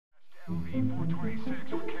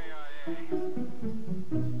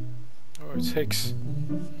Oh, it's Hicks.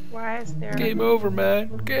 Why is there... Game over,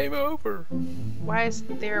 man. Game over. Why is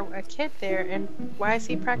there a kid there, and why is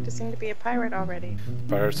he practicing to be a pirate already?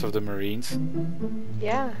 Pirates of the Marines.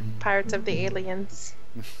 Yeah, Pirates of the Aliens.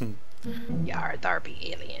 Yar, there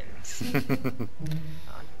be aliens.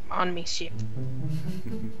 on me ship.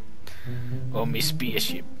 On me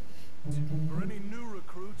spaceship. For any new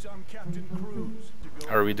recruits, I'm Captain Cruz.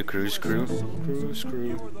 Are we the cruise crew? Cruise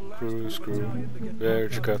crew, cruise crew.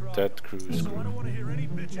 Where'd you got that cruise crew?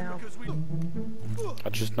 No. I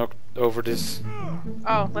just knocked over this.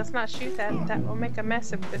 Oh, let's not shoot that. That will make a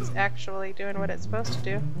mess if it's actually doing what it's supposed to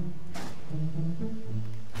do.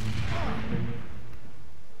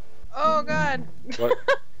 Oh god! What?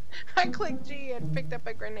 I clicked G and picked up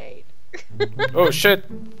a grenade. Oh shit!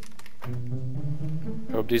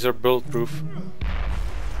 Hope these are bulletproof.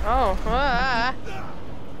 Oh,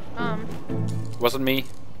 Wasn't me.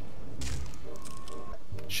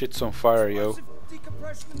 Shit's on fire, yo.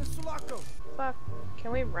 fuck.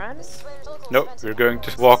 Can we run? Nope, we're going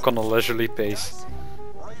to walk on a leisurely pace.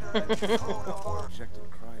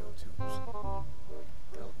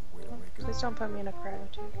 Please don't put me in a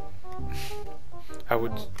cryo tube.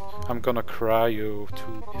 I'm gonna cry you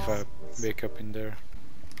too if I wake up in there.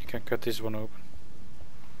 You can cut this one open.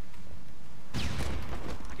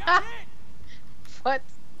 What?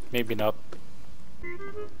 Maybe not.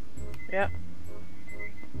 Yep.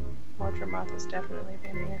 Mordra Moth has definitely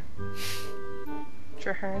been here.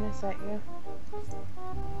 Traherne, is that you?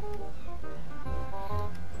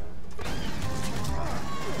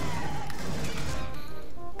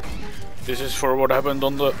 This is for what happened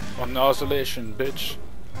on isolation, bitch.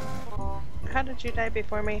 How did you die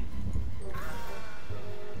before me?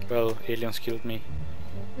 Well, aliens killed me.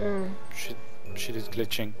 Mm. Shit is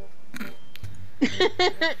glitching.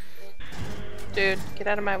 Dude, get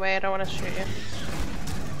out of my way, I don't want to shoot you.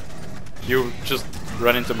 You just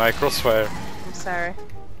ran into my crossfire. I'm sorry.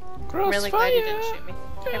 Crossfire! I'm really glad you didn't shoot me.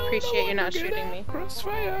 I appreciate you not shooting me.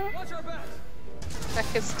 Crossfire! I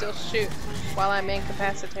can still shoot while I'm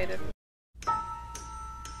incapacitated.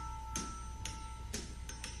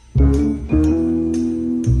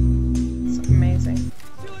 It's amazing.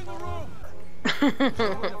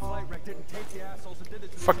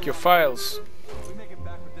 Fuck your files.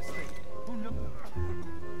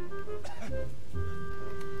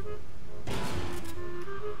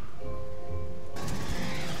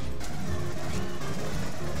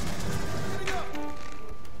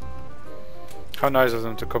 How nice of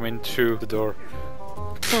them to come in through the door.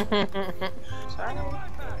 Sorry.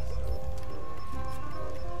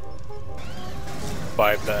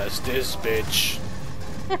 Bypass this bitch.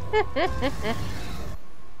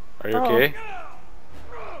 Are you okay?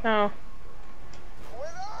 No.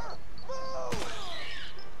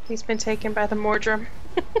 He's been taken by the Mordrum.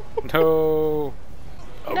 No.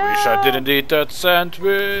 I wish I didn't eat that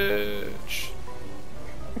sandwich.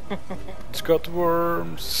 It's got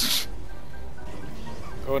worms.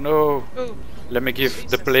 Oh no. Ooh. Let me give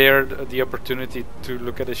the player the opportunity to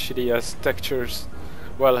look at the shitty ass textures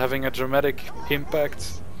while having a dramatic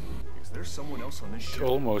impact. Is there someone else on this It ship?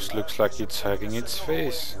 almost looks like it's hugging its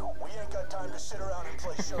face.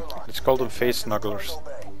 Let's call them face snugglers.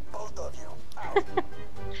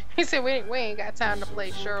 He said we ain't got time to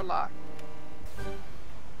play Sherlock.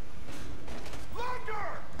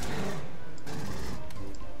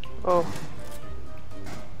 Oh.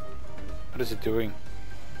 What is it doing?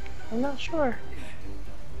 I'm not sure.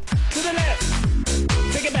 To the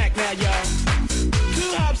left. Take it back now, y'all.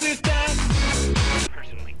 2 hops this time.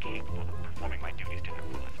 Personally capable of performing my duties to the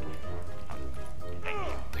fullest. Thank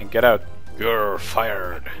you. Then get out. You're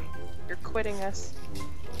fired. You're quitting us.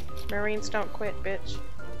 Marines don't quit, bitch.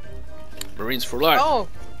 Marines for life. Oh!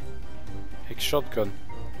 Hicks shotgun.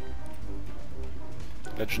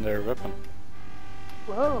 Legendary weapon.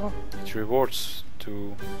 Whoa. It rewards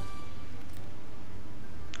to...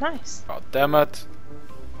 Nice. God damn it.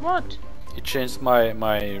 What? It changed my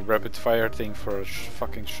rapid fire thing for a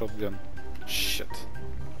fucking shotgun. Shit.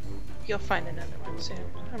 You'll find another one soon,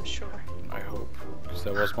 I'm sure. I hope. Because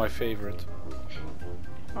that was my favorite.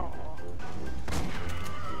 Oh.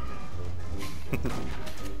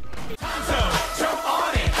 Jump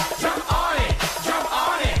on it. Jump on it. Jump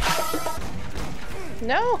on it.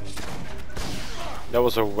 No! That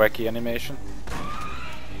was a wacky animation.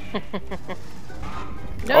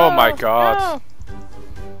 No! Oh my god.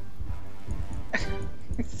 No.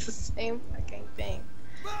 It's the same fucking thing.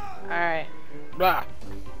 Alright. Ah.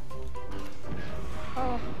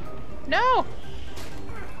 Oh. No!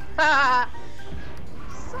 Ha!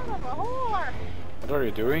 Son of a whore! What are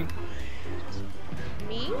you doing?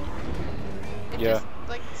 Me? It Yeah.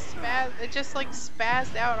 just like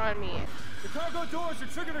spazzed out on me. The cargo doors are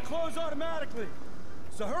triggered to close automatically.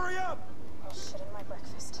 So hurry up! Oh shit, in my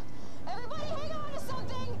breakfast. Everybody hang on to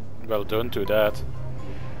something! Well, don't do that.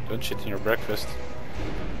 Don't shit in your breakfast.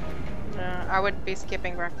 I would be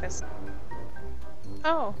skipping breakfast.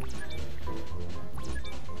 Oh.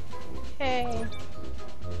 Hey.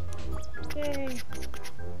 Yay.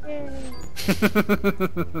 Yay.